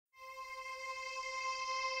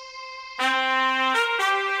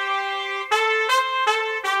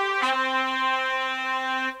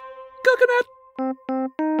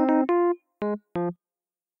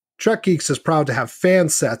Trek Geeks is proud to have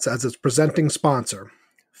FanSets as its presenting sponsor.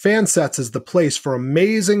 FanSets is the place for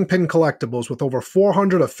amazing pin collectibles with over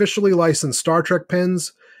 400 officially licensed Star Trek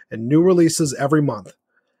pins and new releases every month.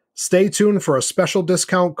 Stay tuned for a special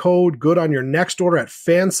discount code good on your next order at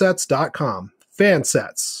fansets.com.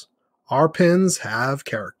 FanSets. Our pins have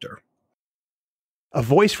character. A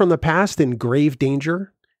voice from the past in grave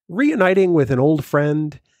danger, reuniting with an old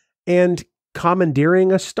friend, and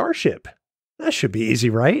commandeering a starship. That should be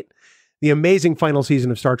easy, right? The amazing final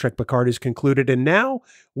season of Star Trek Picard is concluded, and now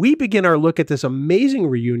we begin our look at this amazing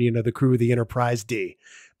reunion of the crew of the Enterprise D.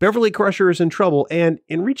 Beverly Crusher is in trouble, and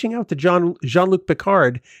in reaching out to Jean-Luc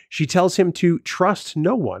Picard, she tells him to trust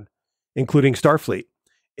no one, including Starfleet.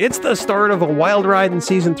 It's the start of a wild ride in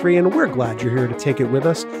Season 3, and we're glad you're here to take it with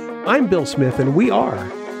us. I'm Bill Smith, and we are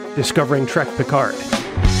Discovering Trek Picard.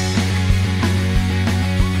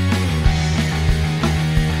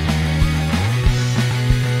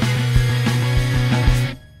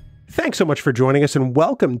 Thanks so much for joining us, and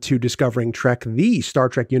welcome to Discovering Trek, the Star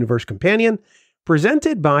Trek Universe Companion,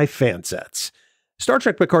 presented by FanSets. Star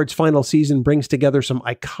Trek Picard's final season brings together some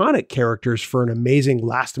iconic characters for an amazing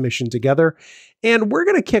last mission together, and we're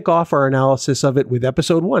going to kick off our analysis of it with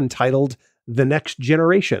Episode 1, titled The Next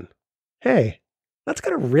Generation. Hey, that's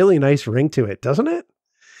got a really nice ring to it, doesn't it?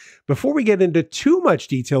 Before we get into too much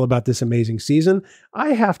detail about this amazing season, I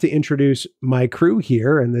have to introduce my crew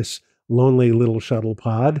here in this lonely little shuttle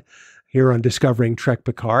pod here on Discovering Trek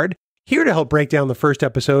Picard. Here to help break down the first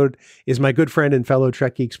episode is my good friend and fellow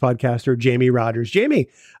Trek Geeks podcaster, Jamie Rogers. Jamie,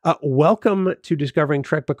 welcome to Discovering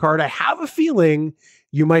Trek Picard. I have a feeling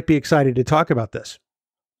you might be excited to talk about this.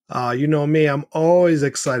 You know me, I'm always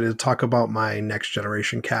excited to talk about my Next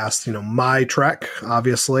Generation cast, my Trek,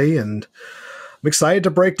 obviously, and I'm excited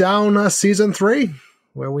to break down Season 3,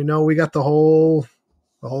 where we know we got the whole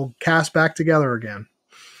cast back together again.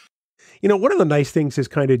 One of the nice things is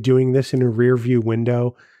kind of doing this in a rear view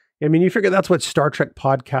window. I mean, you figure that's what Star Trek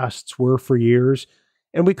podcasts were for years.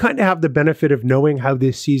 And we kind of have the benefit of knowing how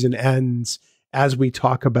this season ends as we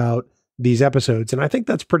talk about these episodes. And I think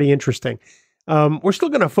that's pretty interesting. We're still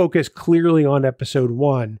going to focus clearly on Episode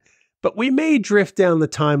 1, but we may drift down the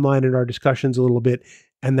timeline in our discussions a little bit,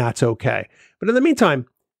 and that's okay. But in the meantime,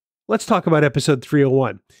 let's talk about Episode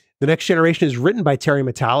 301. The Next Generation is written by Terry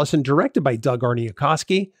Matalas and directed by Doug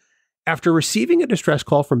Arniokoski. After receiving a distress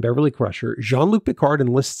call from Beverly Crusher, Jean-Luc Picard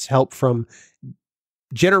enlists help from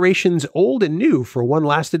generations old and new for one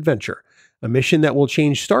last adventure, a mission that will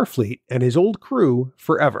change Starfleet and his old crew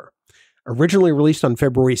forever. Originally released on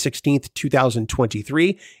February 16th,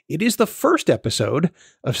 2023, it is the first episode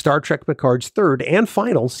of Star Trek Picard's third and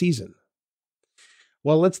final season.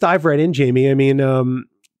 Well, let's dive right in, Jamie. I mean,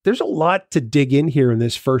 there's a lot to dig in here in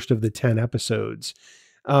this first of the 10 episodes.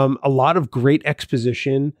 A lot of great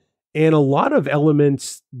exposition, and a lot of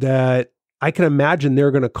elements that I can imagine they're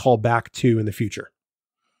going to call back to in the future.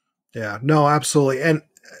 Yeah, no, absolutely. And,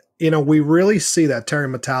 we really see that Terry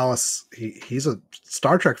Matalas, he's a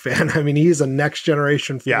Star Trek fan. I mean, he's a Next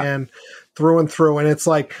Generation fan through and through. And it's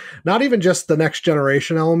like, not even just the Next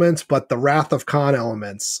Generation elements, but the Wrath of Khan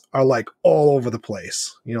elements are like all over the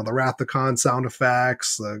place. The Wrath of Khan sound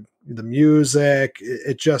effects, the music,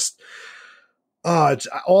 it just...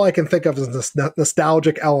 all I can think of is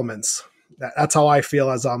nostalgic elements. That's how I feel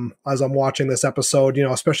as I'm watching this episode.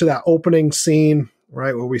 Especially that opening scene,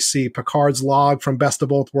 right, where we see Picard's log from Best of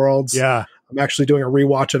Both Worlds. Yeah, I'm actually doing a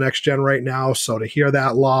rewatch of Next Gen right now, so to hear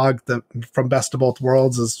that log from Best of Both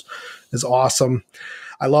Worlds is awesome.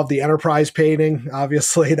 I love the Enterprise painting.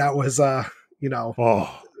 Obviously, that was from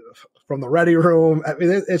the Ready Room. I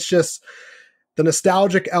mean, it's just. The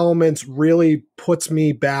nostalgic elements really puts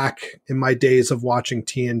me back in my days of watching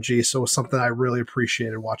TNG. So it was something I really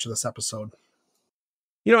appreciated watching this episode.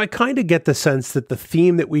 I kind of get the sense that the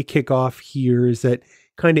theme that we kick off here is that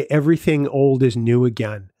kind of everything old is new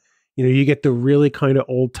again. You get the really kind of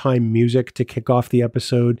old time music to kick off the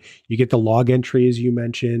episode. You get the log entry, as you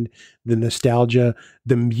mentioned, the nostalgia,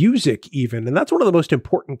 the music even. And that's one of the most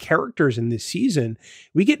important characters in this season.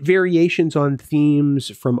 We get variations on themes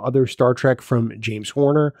from other Star Trek from James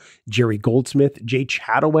Horner, Jerry Goldsmith, Jay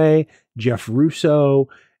Chataway, Jeff Russo,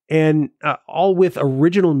 and all with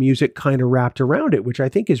original music kind of wrapped around it, which I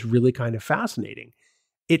think is really kind of fascinating.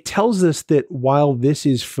 It tells us that while this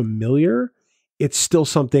is familiar, it's still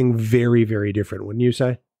something very, very different, wouldn't you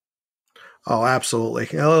say? Oh, absolutely.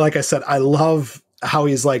 Like I said, I love how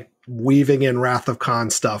he's like weaving in Wrath of Khan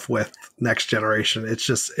stuff with Next Generation.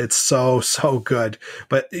 It's so good.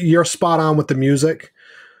 But you're spot on with the music.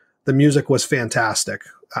 The music was fantastic.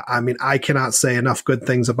 I mean, I cannot say enough good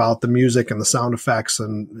things about the music and the sound effects,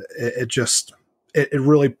 and it just it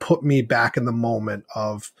really put me back in the moment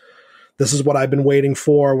of, this is what I've been waiting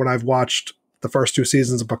for when I've watched the first 2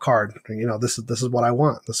 seasons of Picard. This is what I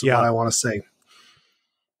want. This is what I want to see.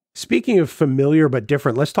 Speaking of familiar but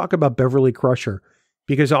different, let's talk about Beverly Crusher,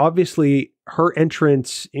 because obviously her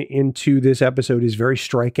entrance into this episode is very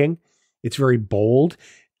striking. It's very bold.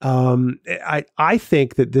 I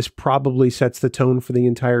think that this probably sets the tone for the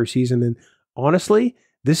entire season. And honestly,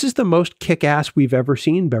 this is the most kick-ass we've ever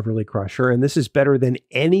seen Beverly Crusher, and this is better than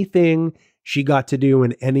anything she got to do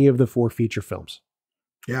in any of the 4 feature films.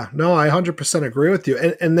 Yeah, no, I 100% agree with you.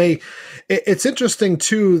 And it's interesting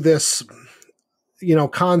too, this,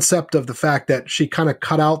 concept of the fact that she kind of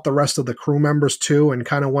cut out the rest of the crew members too, and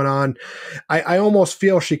kind of went on. I almost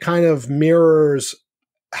feel she kind of mirrors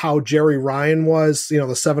how Jerry Ryan was,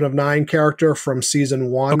 the 7 of 9 character from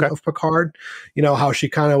season 1 of Picard, how she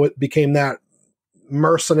kind of became that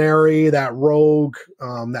mercenary, that rogue,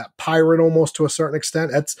 that pirate almost to a certain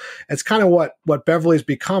extent. It's kind of what Beverly's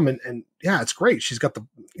become. And yeah, it's great. She's got the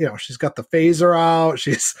phaser out.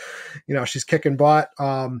 She's kicking butt.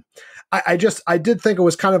 I did think it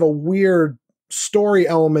was kind of a weird story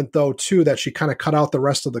element though, too, that she kind of cut out the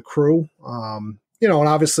rest of the crew. And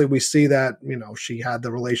obviously we see that, she had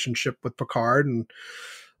the relationship with Picard, and,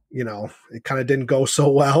 it kind of didn't go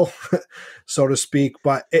so well, so to speak.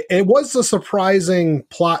 But it was a surprising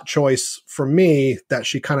plot choice for me that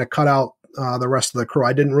she kind of cut out the rest of the crew.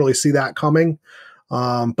 I didn't really see that coming.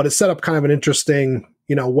 But it set up kind of an interesting,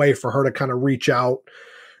 way for her to kind of reach out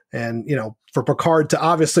and, for Picard to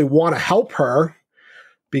obviously want to help her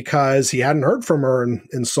because he hadn't heard from her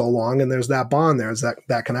in so long. And there's that bond, there's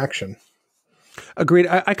that connection. Agreed.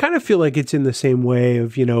 I kind of feel like it's in the same way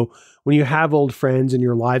of, when you have old friends and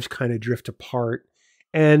your lives kind of drift apart,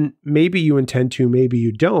 and maybe you intend to, maybe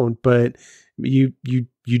you don't, but you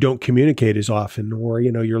don't communicate as often, or,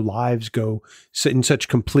 your lives go in such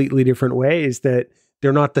completely different ways that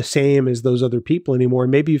they're not the same as those other people anymore.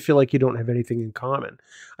 Maybe you feel like you don't have anything in common.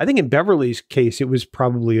 I think in Beverly's case, it was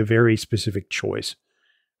probably a very specific choice,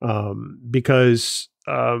 because,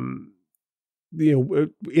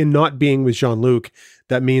 in not being with Jean-Luc,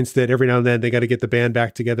 that means that every now and then they got to get the band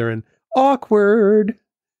back together, and awkward,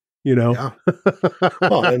 Yeah.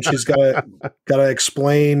 Well, and she's got to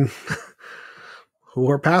explain who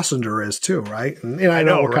her passenger is too, right? And I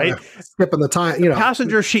know, right? Skipping the time,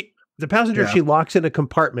 The passenger she locks in a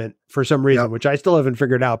compartment for some reason, which I still haven't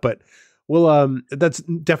figured out, but that's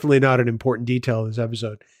definitely not an important detail in this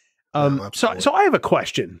episode. So I have a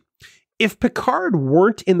question. If Picard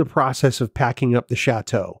weren't in the process of packing up the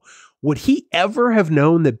chateau, would he ever have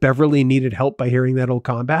known that Beverly needed help by hearing that old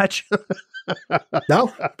comm badge?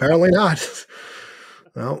 No, apparently not.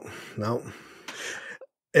 No.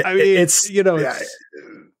 It's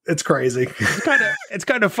crazy. It's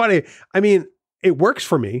kind of funny. I mean, it works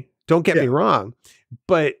for me. Don't get me wrong,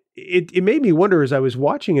 but it made me wonder as I was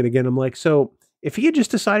watching it again. I'm like, so if he had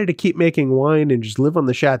just decided to keep making wine and just live on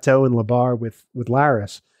the chateau in Labar with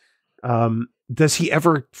Laris, does he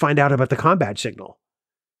ever find out about the comm badge signal?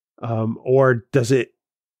 Or does it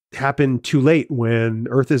happen too late when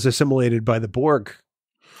Earth is assimilated by the Borg?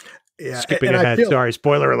 Yeah. Skipping ahead. Sorry,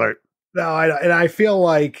 spoiler alert. No, I feel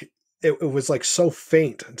like it was like so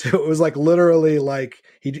faint. It was like literally like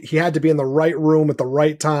he had to be in the right room at the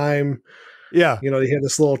right time. Yeah. To hear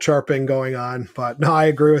this little chirping going on. But no, I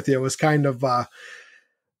agree with you. It was kind of, and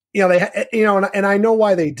I know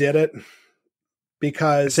why they did it,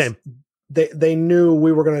 because they knew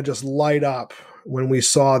we were going to just light up when we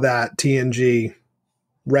saw that TNG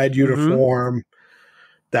red uniform,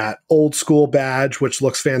 that old school badge, which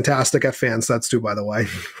looks fantastic at FanSets too, by the way.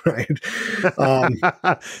 Right.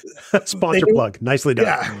 Sponsor plug. Nicely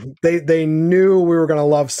done. Yeah. They knew we were going to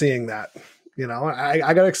love seeing that.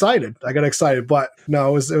 I got excited. But no,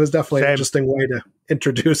 it was definitely an interesting way to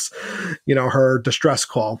introduce, her distress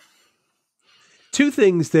call. 2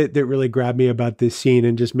 things that really grabbed me about this scene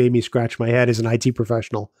and just made me scratch my head as an IT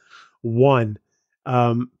professional. 1,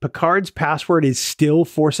 Picard's password is still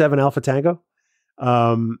 47 Alpha Tango.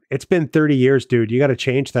 It's been 30 years, dude. You got to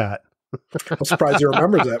change that. I'm surprised he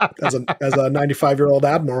remembers it as a 95-year-old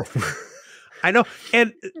admiral. I know.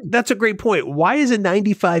 And that's a great point. Why is a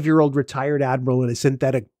 95-year-old retired admiral in a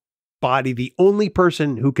synthetic body the only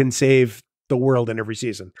person who can save the world in every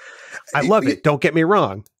season? I love it. Don't get me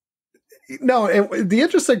wrong. No, and the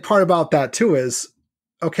interesting part about that too is,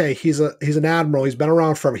 okay, he's an admiral. He's been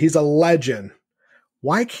around forever. He's a legend.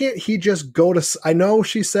 Why can't he just go to, I know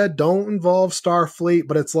she said don't involve Starfleet,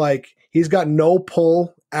 but it's like he's got no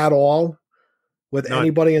pull at all with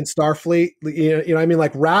anybody in Starfleet. You know what I mean?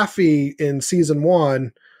 Like Raffi in season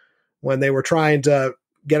 1, when they were trying to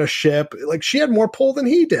get a ship. Like, she had more pull than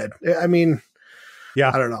he did. I mean,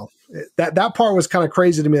 yeah, I don't know. That part was kind of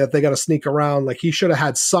crazy to me that they got to sneak around. Like, he should have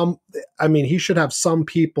had he should have some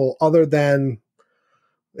people other than,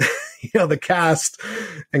 the cast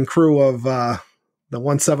and crew of the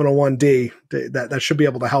 1701D that should be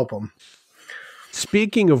able to help him.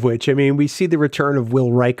 Speaking of which, I mean, we see the return of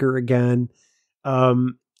Will Riker again.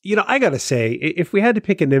 I got to say, if we had to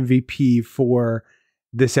pick an MVP for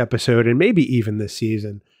this episode and maybe even this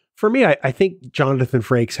season, for me, I think Jonathan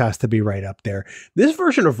Frakes has to be right up there. This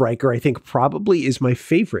version of Riker, I think, probably is my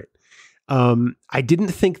favorite. I didn't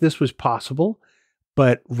think this was possible,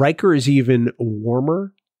 but Riker is even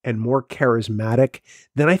warmer and more charismatic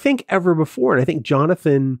than I think ever before. And I think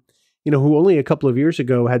Jonathan, who only a couple of years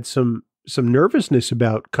ago had some nervousness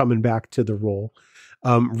about coming back to the role,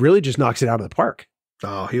 really just knocks it out of the park.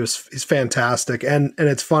 Oh, he's fantastic. And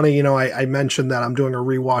it's funny, I mentioned that I'm doing a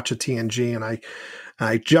rewatch of TNG, and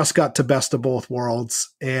I just got to Best of Both Worlds.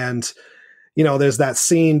 And, there's that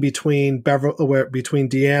scene between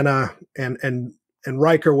Deanna and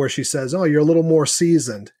Riker where she says, "Oh, you're a little more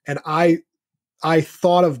seasoned." And I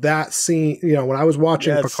thought of that scene, when I was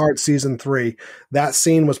watching Picard season 3, that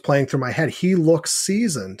scene was playing through my head. He looks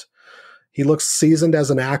seasoned. He looks seasoned as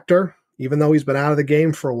an actor, even though he's been out of the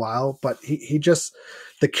game for a while, but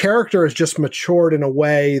the character has just matured in a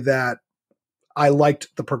way that I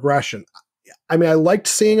liked the progression. I mean, I liked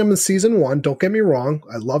seeing him in season 1. Don't get me wrong.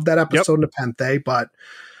 I love that episode in Nepenthe, but,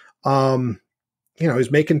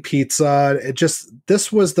 he's making pizza.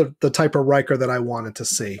 This was the type of Riker that I wanted to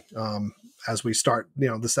see as we start,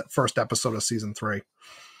 this first episode of season 3.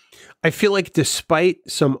 I feel like despite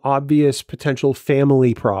some obvious potential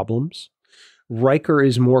family problems, Riker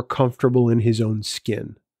is more comfortable in his own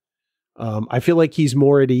skin. I feel like he's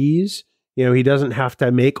more at ease. He doesn't have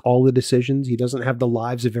to make all the decisions. He doesn't have the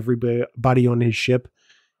lives of everybody on his ship,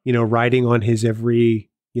 riding on his every,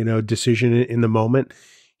 decision in the moment.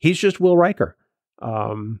 He's just Will Riker.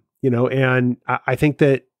 And I think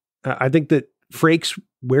that Frakes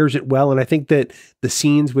wears it well. And I think that the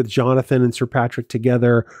scenes with Jonathan and Sir Patrick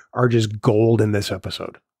together are just gold in this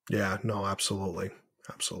episode. Yeah, no, absolutely.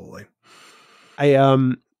 Absolutely.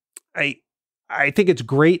 I think it's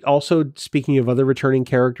great. Also, speaking of other returning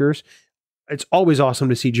characters, it's always awesome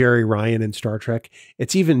to see Jerry Ryan in Star Trek.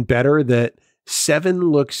 It's even better that Seven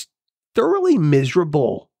looks thoroughly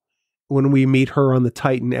miserable when we meet her on the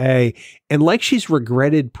Titan A, and like she's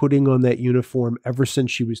regretted putting on that uniform ever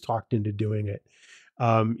since she was talked into doing it.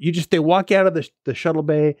 They walk out of the shuttle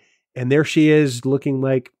bay, and there she is looking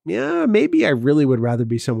like, yeah, maybe I really would rather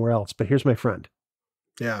be somewhere else, but here's my friend.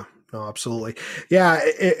 Yeah. No, absolutely. Yeah,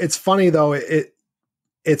 it's funny though.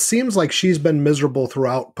 It seems like she's been miserable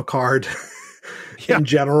throughout Picard in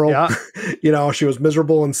general. Yeah. She was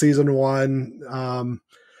miserable in season 1,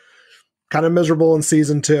 kind of miserable in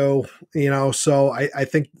season 2. So I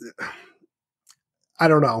think, I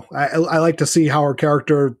don't know. I like to see how her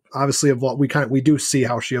character obviously evolve. We do see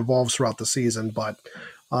how she evolves throughout the season, but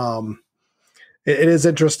it is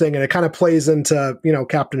interesting, and it kind of plays into,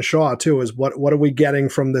 Captain Shaw too, is what are we getting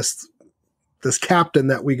from this captain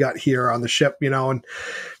that we got here on the ship, and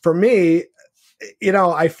for me,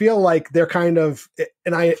 I feel like they're kind of,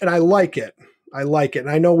 and I like it. And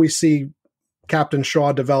I know we see Captain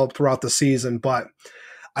Shaw develop throughout the season, but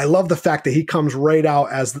I love the fact that he comes right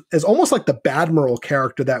out as almost like the Badmiral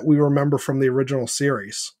character that we remember from the original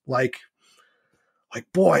series. Like,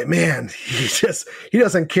 boy, man, he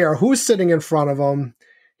doesn't care who's sitting in front of him.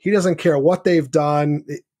 He doesn't care what they've done.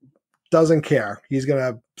 It doesn't care. He's going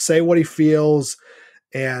to say what he feels.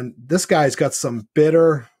 And this guy's got some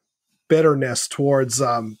bitterness towards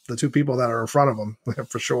the two people that are in front of him,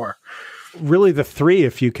 for sure. Really the 3,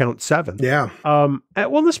 if you count 7. Yeah.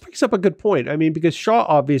 Well, this brings up a good point. I mean, because Shaw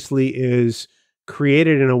obviously is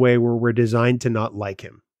created in a way where we're designed to not like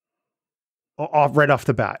him. Right off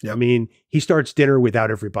the bat. Yep. I mean, he starts dinner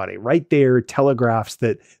without everybody. Right there telegraphs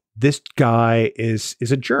that this guy is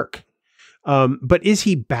a jerk. But is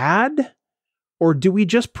he bad? Or do we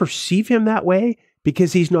just perceive him that way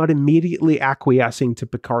because he's not immediately acquiescing to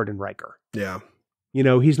Picard and Riker? Yeah.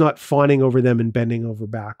 He's not fawning over them and bending over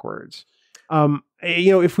backwards.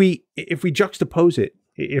 If we juxtapose it,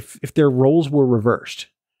 if their roles were reversed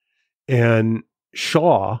and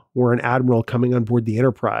Shaw were an admiral coming on board the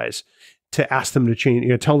Enterprise to ask them to change,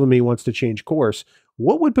 tell them he wants to change course,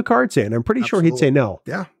 what would Picard say? And I'm pretty sure he'd say no.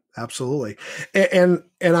 Yeah, absolutely. And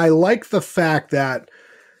I like the fact that,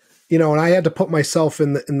 and I had to put myself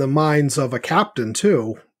in the minds of a captain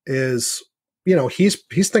too, is,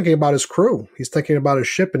 he's thinking about his crew. He's thinking about his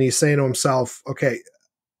ship, and he's saying to himself, okay,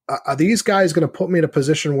 are these guys going to put me in a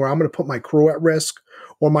position where I'm going to put my crew at risk,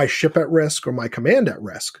 or my ship at risk or my command at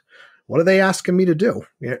risk? What are they asking me to do?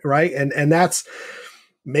 Right. And that's,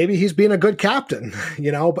 maybe he's being a good captain,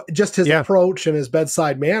 but just his approach and his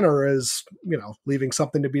bedside manner is, leaving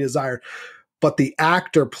something to be desired. But the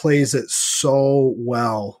actor plays it so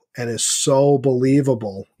well and is so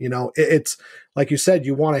believable. It's like you said,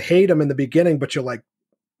 you want to hate him in the beginning, but you're like,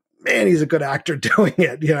 man, he's a good actor doing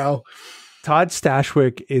it, Todd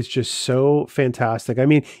Stashwick is just so fantastic. I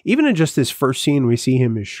mean, even in just this first scene, we see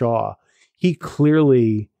him as Shaw. He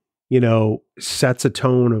clearly, sets a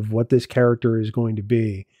tone of what this character is going to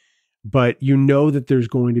be, but that there's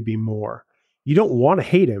going to be more. You don't want to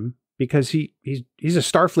hate him because he's a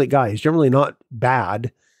Starfleet guy. He's generally not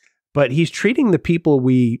bad, but he's treating the people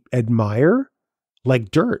we admire like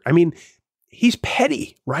dirt. I mean, he's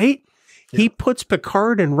petty, right? Yeah. He puts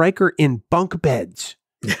Picard and Riker in bunk beds.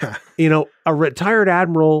 Yeah. A retired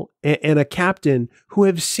admiral and a captain who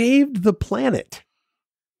have saved the planet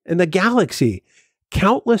and the galaxy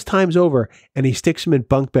countless times over, and he sticks them in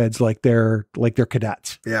bunk beds like they're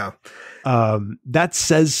cadets. Yeah. That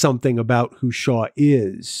says something about who Shaw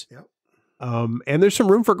is. Yep. And there's some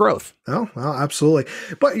room for growth. Oh, well, absolutely.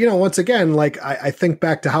 But, once again, like I think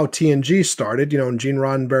back to how TNG started, and Gene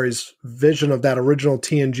Roddenberry's vision of that original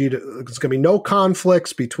TNG, there's going to be no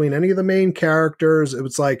conflicts between any of the main characters. It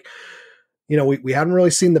was like, we hadn't really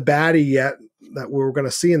seen the baddie yet that we were going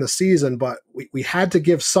to see in the season, but we had to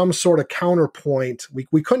give some sort of counterpoint.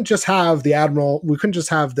 We couldn't just have the admiral. We couldn't just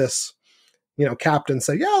have this, captain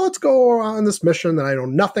say, yeah, let's go on this mission that I know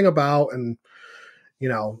nothing about. And,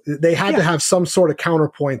 they had to have some sort of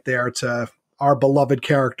counterpoint there to our beloved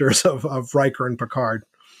characters of Riker and Picard.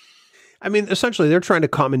 I mean, essentially they're trying to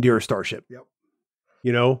commandeer a starship,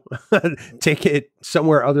 take it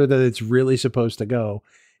somewhere other than it's really supposed to go.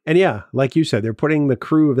 And yeah, like you said, they're putting the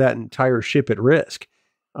crew of that entire ship at risk.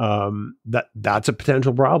 That's a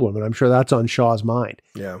potential problem. And I'm sure that's on Shaw's mind.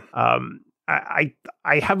 Yeah. I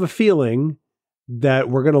have a feeling that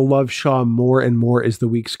we're going to love Shaw more and more as the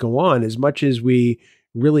weeks go on, as much as we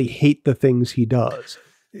really hate the things he does.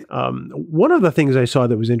 One of the things I saw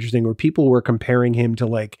that was interesting were people were comparing him to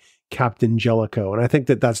like Captain Jellicoe. And I think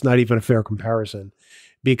that that's not even a fair comparison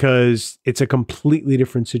because it's a completely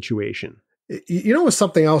different situation. What's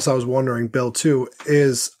something else I was wondering, Bill, too,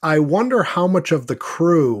 is I wonder how much of the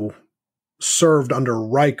crew served under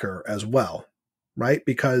Riker as well, right?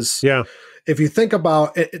 Because if you think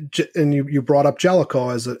about it, and you brought up Jellicoe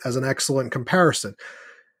as an excellent comparison,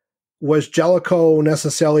 was Jellicoe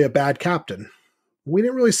necessarily a bad captain? We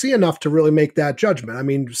didn't really see enough to really make that judgment. I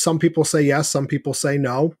mean, some people say yes, some people say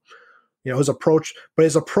no. His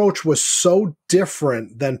approach was so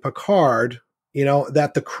different than Picard,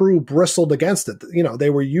 that the crew bristled against it. They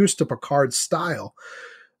were used to Picard's style.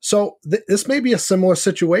 So this may be a similar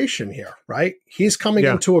situation here, right? He's coming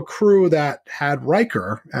into a crew that had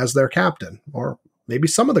Riker as their captain, or maybe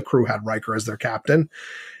some of the crew had Riker as their captain,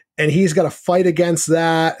 and he's got to fight against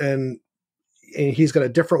that, and he's got a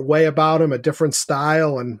different way about him, a different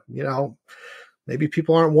style, and, maybe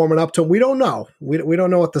people aren't warming up to him. We don't know. We don't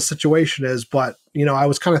know what the situation is, but, I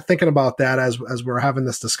was kind of thinking about that as we're having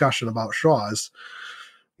this discussion about Shaw's.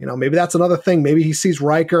 Maybe that's another thing. Maybe he sees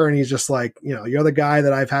Riker and he's just like, you're the guy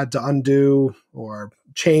that I've had to undo or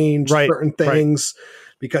change certain things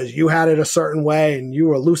because you had it a certain way and you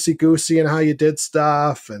were loosey-goosey in how you did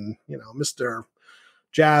stuff. And, Mr.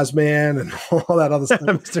 Jazzman and all that other stuff.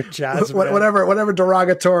 Mr. Jazzman. Whatever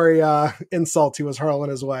derogatory insult he was hurling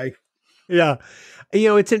his way. Yeah.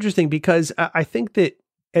 It's interesting because I think that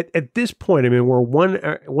at this point, I mean, we're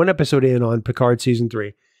one episode in on Picard season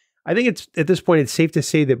 3. I think it's at this point, it's safe to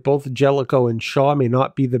say that both Jellicoe and Shaw may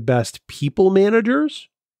not be the best people managers,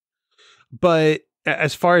 but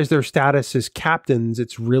as far as their status as captains,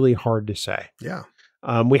 it's really hard to say. Yeah.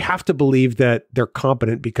 We have to believe that they're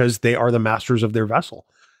competent because they are the masters of their vessel.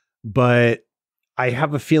 But I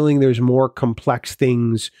have a feeling there's more complex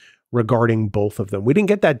things regarding both of them. We didn't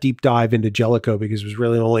get that deep dive into Jellicoe because it was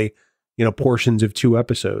really only, portions of 2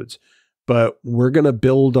 episodes. But we're going to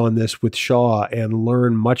build on this with Shaw and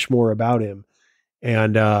learn much more about him.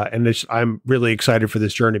 And I'm really excited for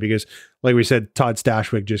this journey because, like we said, Todd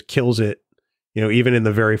Stashwick just kills it, even in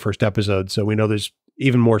the very first episode. So we know there's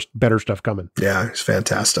even more better stuff coming. Yeah, it's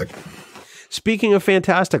fantastic. Speaking of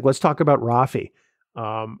fantastic, let's talk about Rafi.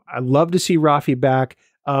 I'd love to see Rafi back.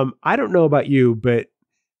 I don't know about you, but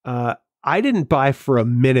I didn't buy for a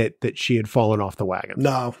minute that she had fallen off the wagon.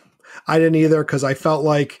 No, I didn't either because I felt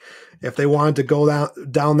like if they wanted to go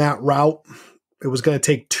down that route, it was going to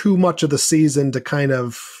take too much of the season to kind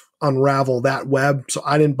of unravel that web. So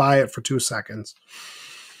I didn't buy it for 2 seconds.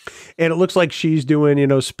 And it looks like she's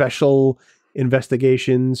doing, special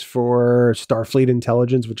investigations for Starfleet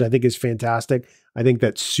intelligence, which I think is fantastic. I think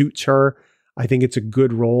that suits her. I think it's a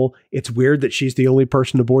good role. It's weird that she's the only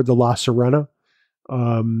person aboard the La Sirena.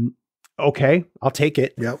 Okay, I'll take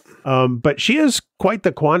it. Yep. But she has quite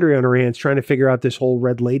the quandary on her hands trying to figure out this whole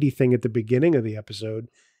Red Lady thing at the beginning of the episode.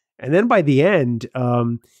 And then by the end,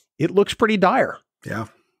 it looks pretty dire. Yeah.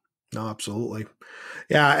 No, absolutely.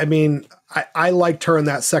 Yeah, I mean, I liked her in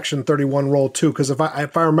that Section 31 role too, because if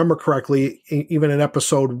I remember correctly, even in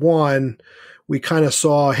episode 1, we kind of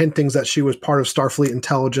saw hintings that she was part of Starfleet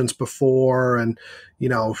intelligence before, and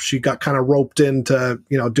she got kind of roped into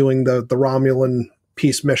doing the Romulan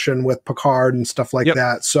peace mission with Picard and stuff like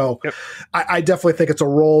that. So I definitely think it's a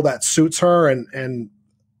role that suits her, and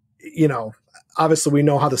obviously we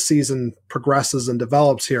know how the season progresses and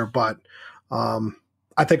develops here, but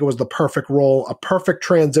I think it was the perfect role, a perfect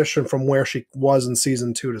transition from where she was in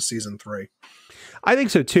season 2 to season 3. I think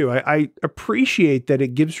so too. I appreciate that it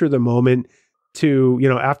gives her the moment to,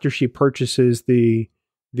 after she purchases the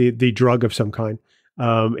drug of some kind,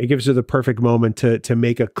 it gives her the perfect moment to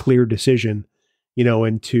make a clear decision,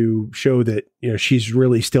 and to show that, she's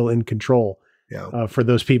really still in control for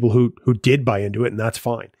those people who did buy into it, and that's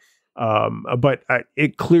fine. But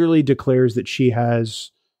it clearly declares that she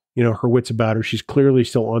has, her wits about her. She's clearly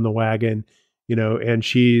still on the wagon, and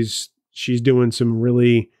she's doing some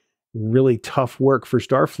really, really tough work for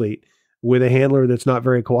Starfleet with a handler that's not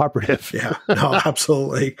very cooperative. Yeah, no,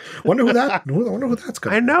 absolutely. Wonder who that's going to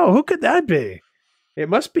be. I know. Who could that be? It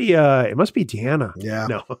must be Deanna. Yeah.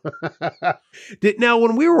 No. Now,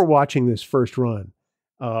 when we were watching this first run,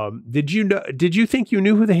 did you think you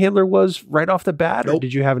knew who the handler was right off the bat? Nope. Or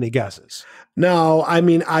did you have any guesses? No, I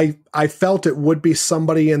mean, I felt it would be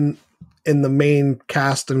somebody in the main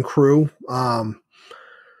cast and crew.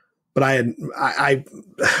 But I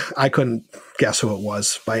couldn't guess who it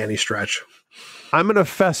was by any stretch. I'm going to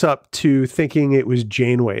fess up to thinking it was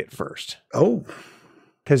Janeway at first. Oh,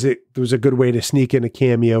 because it was a good way to sneak in a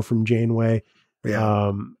cameo from Janeway.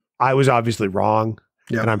 Yeah. I was obviously wrong,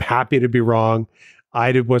 and I'm happy to be wrong.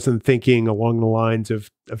 I wasn't thinking along the lines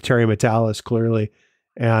of Terry Matalas, clearly.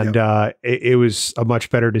 And it was a much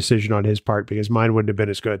better decision on his part, because mine wouldn't have been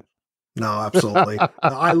as good. No, absolutely. No,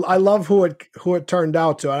 I love who it turned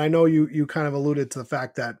out to. And I know you kind of alluded to the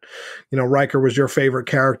fact that, Riker was your favorite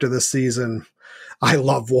character this season. I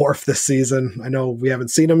love Worf this season. I know we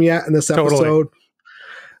haven't seen him yet in this episode.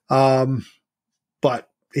 But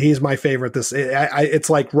he's my favorite. It's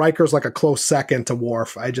like Riker's like a close second to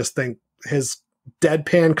Worf. I just think his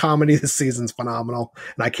deadpan comedy this season's phenomenal,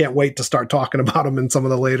 and I can't wait to start talking about him in some of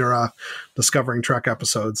the later Discovering Trek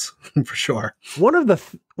episodes for sure. One of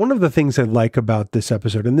the things I like about this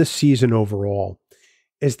episode and this season overall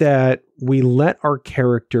is that we let our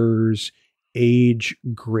characters age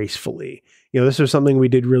gracefully. This was something we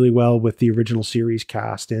did really well with the original series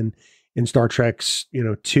cast in Star Trek's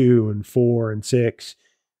 2 and 4 and 6.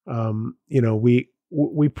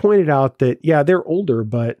 We pointed out that they're older,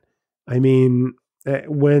 but I mean,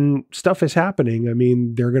 when stuff is happening, I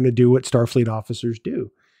mean, they're going to do what Starfleet officers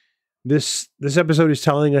do. This episode is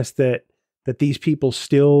telling us that these people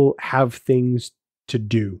still have things to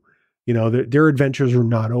do. Their adventures are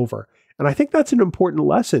not over. And I think that's an important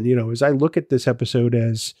lesson, as I look at this episode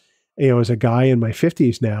as a guy in my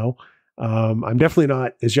 50s now. I'm definitely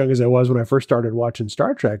not as young as I was when I first started watching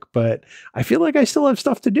Star Trek, but I feel like I still have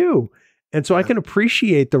stuff to do. And so I can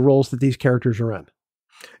appreciate the roles that these characters are in.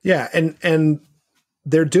 Yeah. And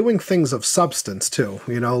they're doing things of substance too,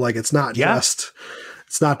 like it's not just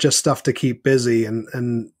stuff to keep busy.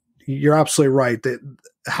 And you're absolutely right that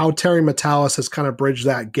how Terry Matalas has kind of bridged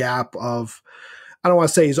that gap of, I don't want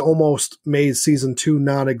to say he's almost made season 2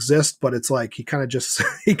 non-exist, but it's like he kind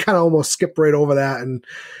of almost skipped right over that. And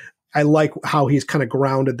I like how he's kind of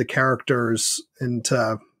grounded the characters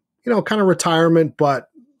into, kind of retirement, but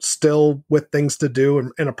still with things to do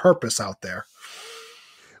and a purpose out there.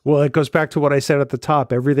 Well, it goes back to what I said at the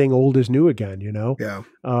top. Everything old is new again, Yeah.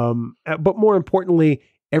 But more importantly,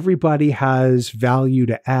 everybody has value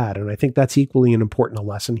to add. And I think that's equally an important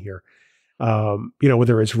lesson here.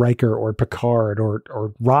 Whether it's Riker or Picard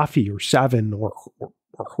or Rafi or Seven or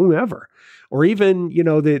whomever, or even,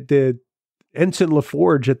 the Ensign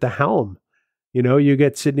LaForge at the helm. You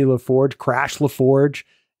get Sidney LaForge, Crash LaForge,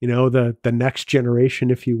 the next generation,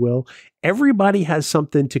 if you will. Everybody has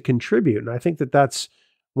something to contribute. And I think that that's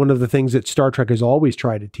one of the things that Star Trek has always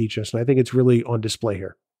tried to teach us. And I think it's really on display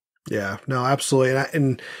here. Yeah, no, absolutely.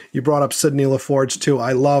 And you brought up Sidney LaForge too.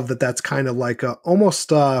 I love that that's kind of like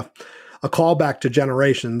almost a a callback to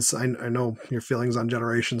Generations. I know your feelings on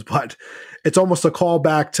Generations, but it's almost a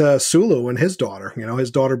callback to Sulu and his daughter,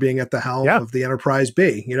 his daughter being at the helm of the Enterprise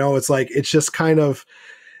B. It's like, it's just kind of,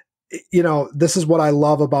 this is what I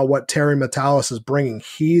love about what Terry Matalas is bringing.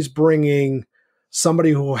 He's bringing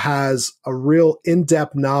somebody who has a real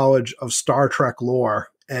in-depth knowledge of Star Trek lore.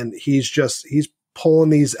 And he's pulling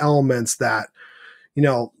these elements that,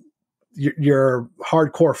 your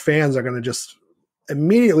hardcore fans are going to just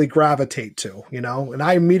immediately gravitate to, and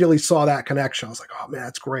I immediately saw that connection. I was like, oh man,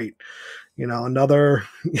 that's great. Another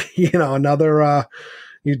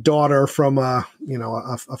your daughter from a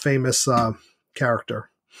famous character.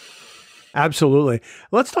 Absolutely.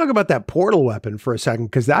 Let's talk about that portal weapon for a second,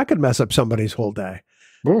 because that could mess up somebody's whole day.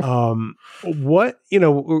 Rafi's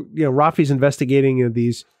investigating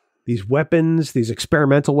these weapons, these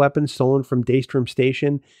experimental weapons stolen from Daystrom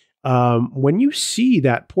Station. When you see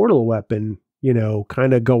that portal weapon,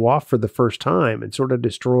 kind of go off for the first time and sort of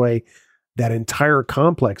destroy that entire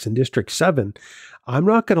complex in District 7, I'm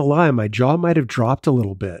not going to lie, my jaw might have dropped a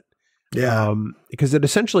little bit. Yeah. Because it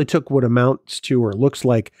essentially took what amounts to, or looks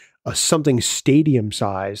like, something stadium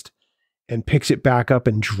sized and picks it back up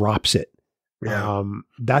and drops it. Yeah.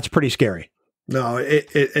 That's pretty scary. No,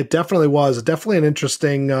 it definitely was. Definitely an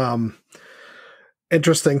interesting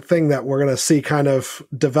thing that we're going to see kind of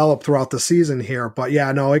develop throughout the season here. But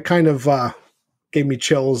yeah, no, it kind of gave me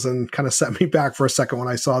chills and kind of set me back for a second when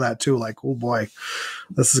I saw that too. Like, oh boy,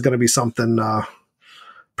 this is going to be something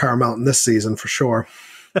paramount in this season for sure.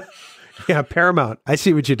 Yeah, Paramount. I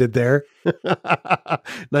see what you did there.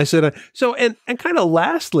 Nice. So, and kind of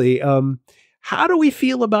lastly, how do we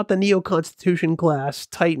feel about the Neo Constitution class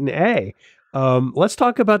Titan A? Let's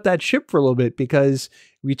talk about that ship for a little bit, because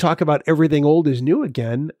we talk about everything old is new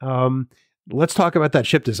again. Let's talk about that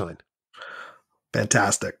ship design.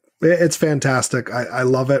 Fantastic. It's fantastic. I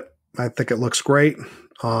love it. I think it looks great.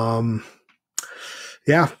 Yeah,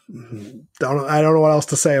 I don't know what else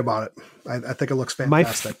to say about it. I think it looks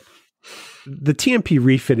fantastic. The TMP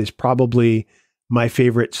refit is probably my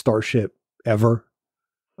favorite starship ever.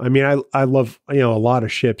 I mean, I love, a lot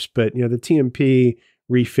of ships, but the TMP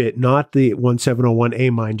refit, not the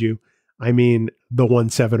 1701A, mind you. I mean, the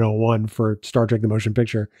 1701 for Star Trek: The Motion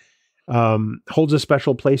Picture, holds a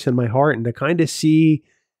special place in my heart. And to kind of see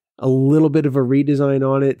a little bit of a redesign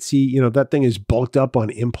on it, see, that thing is bulked up on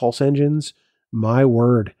impulse engines. My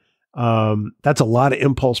word. That's a lot of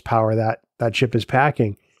impulse power that ship is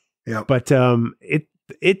packing. Yeah. But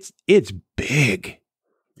it's big.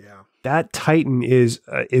 Yeah. That Titan is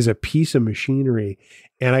a piece of machinery.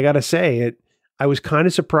 And I got to say, I was kind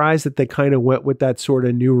of surprised that they kind of went with that sort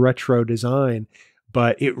of new retro design,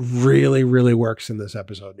 but it really, really works in this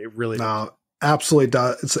episode. It really does. Absolutely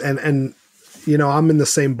does. And I'm in the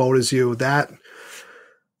same boat as you. That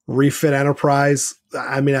refit Enterprise,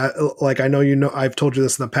 I mean, I know, I've told you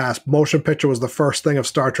this in the past. Motion picture was the first thing of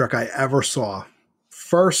Star Trek I ever saw.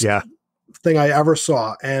 First thing I ever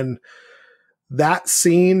saw. And that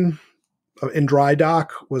scene in dry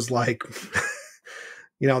dock was like,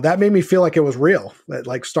 that made me feel like it was real. That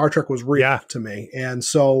like Star Trek was real to me. And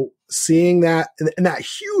so seeing that, and that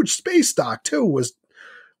huge space dock too was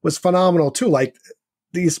phenomenal too. Like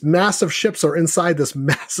these massive ships are inside this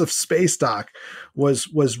massive space dock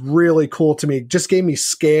was really cool to me. Just gave me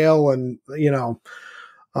scale and,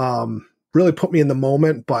 really put me in the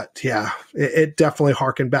moment. But yeah, it definitely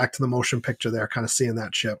harkened back to the motion picture there, kind of seeing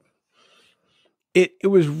that ship. It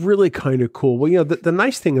was really kind of cool. Well, the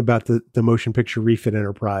nice thing about the motion picture refit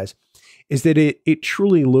Enterprise is that it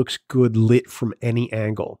truly looks good lit from any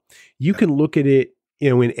angle. You can look at it,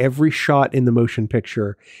 in every shot in the motion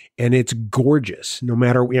picture, and it's gorgeous, no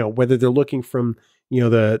matter, whether they're looking from,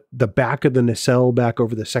 the back of the nacelle back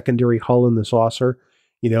over the secondary hull in the saucer,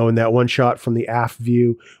 in that one shot from the aft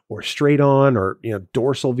view, or straight on, or,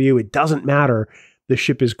 dorsal view. It doesn't matter. The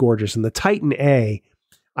ship is gorgeous. And the Titan A,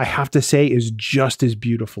 I have to say, is just as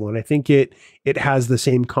beautiful. And I think it has the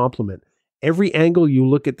same complement. Every angle you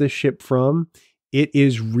look at this ship from, it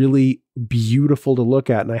is really beautiful to look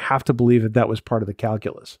at. And I have to believe that was part of the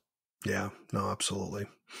calculus. Yeah, no, absolutely.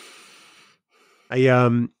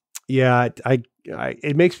 It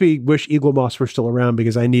makes me wish Eagle Moss were still around,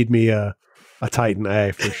 because I need me a Titan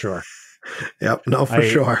A for sure. Yep. No, for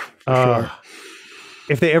sure. Sure.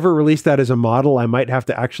 If they ever release that as a model, I might have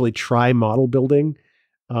to actually try model building.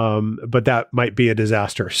 But that might be a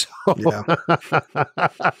disaster. So. Yeah.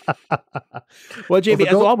 Well, JB,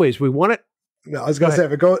 as always, we want it. No, I was going to say,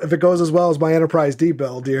 if it goes as well as my Enterprise D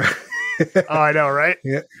build, oh, I know, right?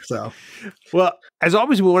 Yeah. So, well, as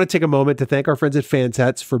always, we want to take a moment to thank our friends at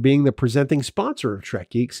FanSets for being the presenting sponsor of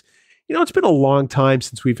Trek Geeks. It's been a long time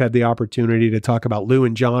since we've had the opportunity to talk about Lou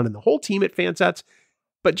and John and the whole team at FanSets.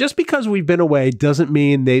 But just because we've been away doesn't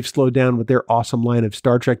mean they've slowed down with their awesome line of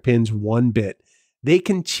Star Trek pins one bit. They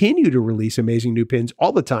continue to release amazing new pins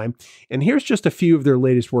all the time. And here's just a few of their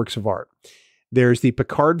latest works of art. There's the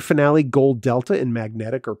Picard Finale Gold Delta in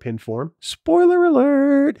magnetic or pin form. Spoiler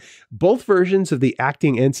alert! Both versions of the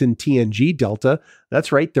Acting Ensign TNG Delta.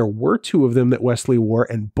 That's right, there were two of them that Wesley wore,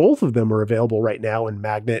 and both of them are available right now in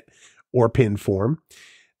magnet or pin form.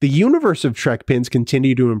 The universe of Trek pins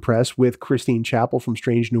continue to impress with Christine Chapel from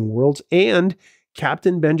Strange New Worlds and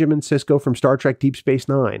Captain Benjamin Sisko from Star Trek Deep Space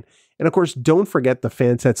Nine. And of course, don't forget the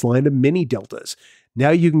FanSets line of mini deltas. Now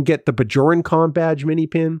you can get the Bajoran Com Badge mini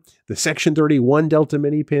pin, the Section 31 Delta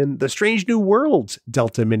mini pin, the Strange New Worlds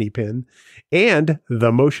Delta mini pin, and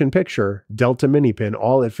the Motion Picture Delta mini pin,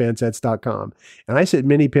 all at fansets.com. And I said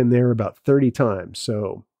mini pin there about 30 times,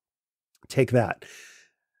 so take that.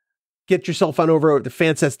 Get yourself on over to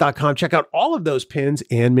fansets.com. Check out all of those pins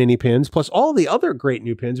and mini pins, plus all the other great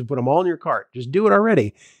new pins, and put them all in your cart. Just do it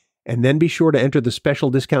already. And then be sure to enter the special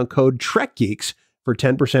discount code TrekGeeks for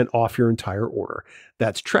 10% off your entire order.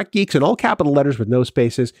 That's Trek Geeks in all capital letters with no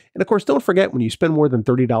spaces. And of course, don't forget, when you spend more than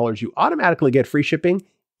 $30, you automatically get free shipping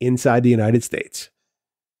inside the United States.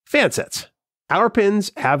 FanSets. Our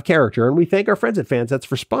pins have character, and we thank our friends at FanSets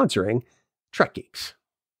for sponsoring Trek Geeks.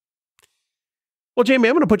 Well, Jamie,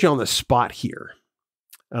 I'm going to put you on the spot here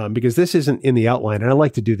because this isn't in the outline, and I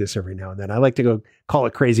like to do this every now and then. I like to go call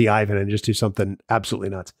it Crazy Ivan and just do something absolutely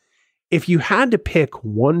nuts. If you had to pick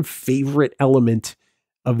one favorite element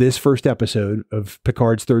of this first episode of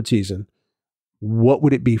Picard's third season, what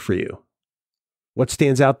would it be for you? What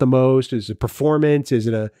stands out the most? Is it performance? Is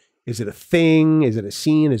it a thing? Is it a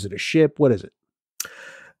scene? Is it a ship? What is it?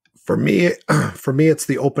 For me, it's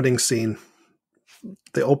the opening scene.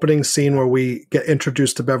 The opening scene where we get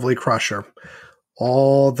introduced to Beverly Crusher.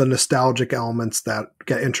 All the nostalgic elements that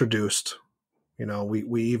get introduced.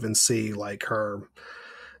 We even see like her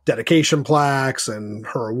dedication plaques and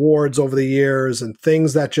her awards over the years and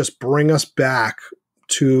things that just bring us back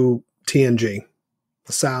to TNG.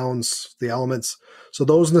 The sounds, the elements. So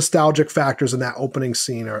those nostalgic factors in that opening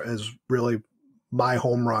scene is really my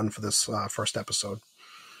home run for this first episode.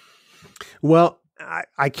 Well,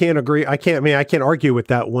 I can't agree. I can't argue with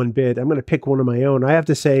that one bit. I'm going to pick one of my own. I have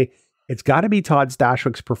to say it's got to be Todd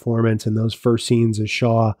Stashwick's performance in those first scenes as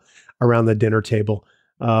Shaw around the dinner table.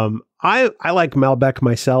 I like Malbec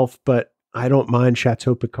myself, but I don't mind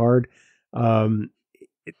Chateau Picard.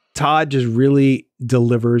 Todd just really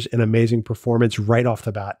delivers an amazing performance right off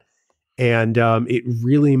the bat. And it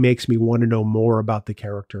really makes me want to know more about the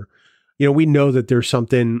character. We know that there's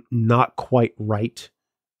something not quite right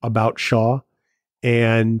about Shaw,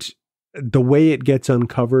 and the way it gets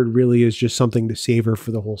uncovered really is just something to savor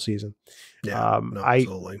for the whole season. Yeah,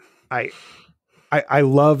 absolutely. I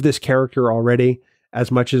love this character already as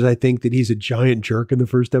much as I think that he's a giant jerk in the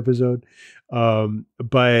first episode.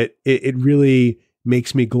 But it really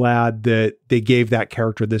makes me glad that they gave that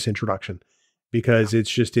character this introduction, because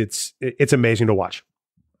it's amazing to watch.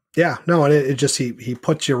 Yeah, no, and it just, he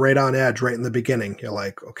puts you right on edge right in the beginning. You're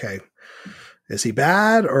like, okay, is he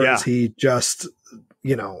bad or is he just,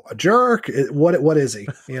 a jerk? What is he,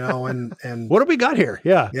 and what do we got here?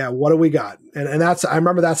 Yeah. Yeah. What do we got? And I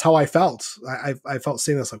remember that's how I felt. I felt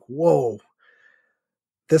seeing this like, whoa,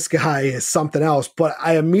 this guy is something else. But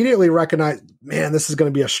I immediately recognized, man, this is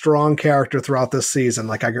going to be a strong character throughout this season.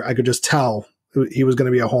 Like I could just tell he was going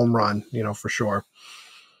to be a home run, for sure.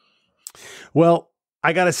 Well,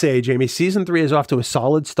 I got to say, Jamie, season 3 is off to a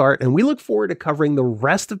solid start, and we look forward to covering the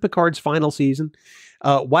rest of Picard's final season.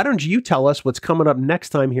 Why don't you tell us what's coming up next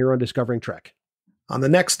time here on Discovering Trek? On the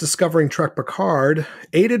next Discovering Trek Picard,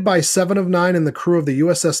 aided by 7 of 9 and the crew of the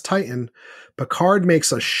USS Titan, Picard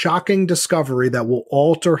makes a shocking discovery that will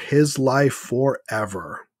alter his life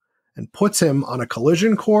forever and puts him on a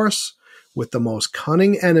collision course with the most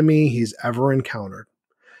cunning enemy he's ever encountered.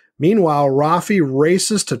 Meanwhile, Raffi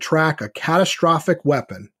races to track a catastrophic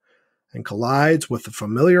weapon and collides with a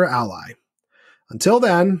familiar ally. Until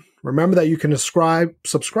then, remember that you can subscribe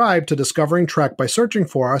to Discovering Trek by searching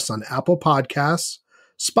for us on Apple Podcasts,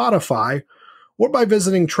 Spotify, or by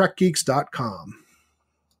visiting TrekGeeks.com.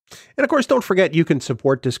 And of course, don't forget you can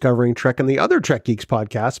support Discovering Trek and the other Trek Geeks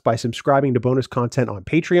podcasts by subscribing to bonus content on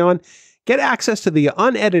Patreon, get access to the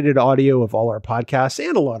unedited audio of all our podcasts,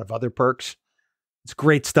 and a lot of other perks. It's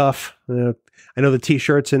great stuff. I know the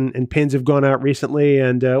t-shirts and pins have gone out recently,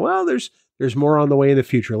 and there's more on the way in the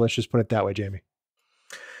future. Let's just put it that way, Jamie.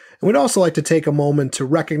 And we'd also like to take a moment to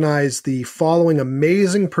recognize the following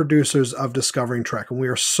amazing producers of Discovering Trek, and we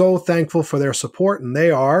are so thankful for their support, and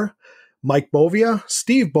they are Mike Bovia,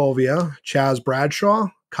 Steve Bovia, Chaz Bradshaw,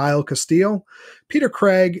 Kyle Castillo, Peter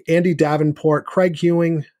Craig, Andy Davenport, Craig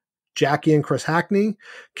Hewing, Jackie and Chris Hackney,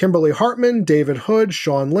 Kimberly Hartman, David Hood,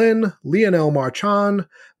 Sean Lynn, Lionel Marchand,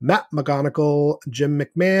 Matt McGonigal, Jim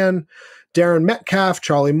McMahon, Darren Metcalf,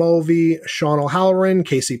 Charlie Mulvey, Sean O'Halloran,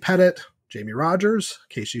 Casey Pettit, Jamie Rogers,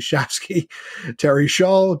 Casey Shafsky, Terry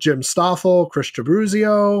Shull, Jim Stoffel, Chris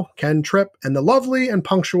Jabruzio, Ken Tripp, and the lovely and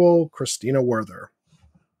punctual Christina Werther.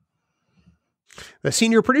 The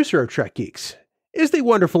senior producer of Trek Geeks is the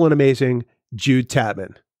wonderful and amazing Jude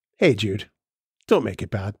Tatman. Hey, Jude, don't make it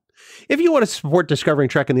bad. If you want to support Discovering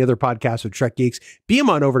Trek and the other podcasts of Trek Geeks, beam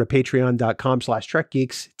on over to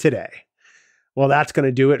patreon.com/TrekGeeks today. Well, that's going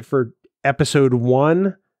to do it for episode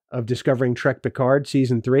 1 of Discovering Trek Picard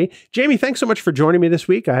Season 3. Jamie, thanks so much for joining me this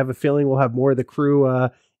week. I have a feeling we'll have more of the crew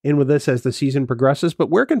in with us as the season progresses,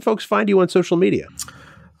 but where can folks find you on social media?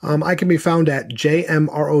 I can be found at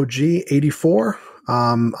JMROG84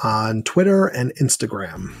 on Twitter and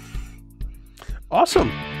Instagram.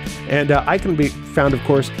 Awesome. And I can be found, of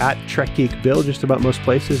course, at Trek Geek Bill, just about most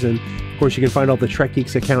places. And, of course, you can find all the Trek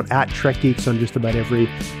Geeks account at Trek Geeks on just about every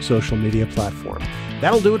social media platform.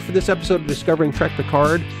 That'll do it for this episode of Discovering Trek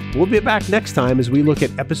Picard. We'll be back next time as we look at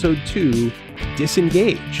Episode 2,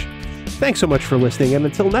 Disengage. Thanks so much for listening, and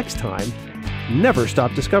until next time, never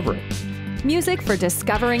stop discovering. Music for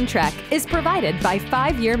Discovering Trek is provided by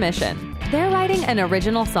 5 Year Mission. They're writing an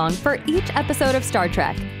original song for each episode of Star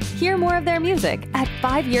Trek. Hear more of their music at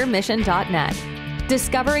 5yearmission.net.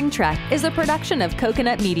 Discovering Trek is a production of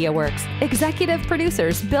Coconut Media Works. Executive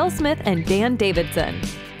producers Bill Smith and Dan Davidson.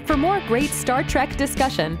 For more great Star Trek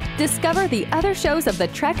discussion, discover the other shows of the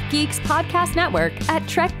Trek Geeks Podcast Network at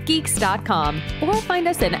trekgeeks.com or find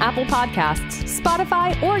us in Apple Podcasts,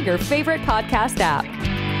 Spotify, or your favorite podcast app.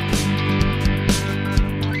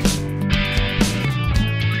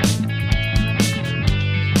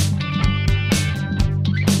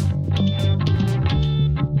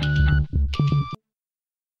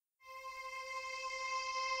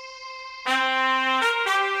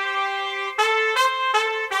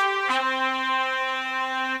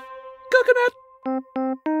 Coconut!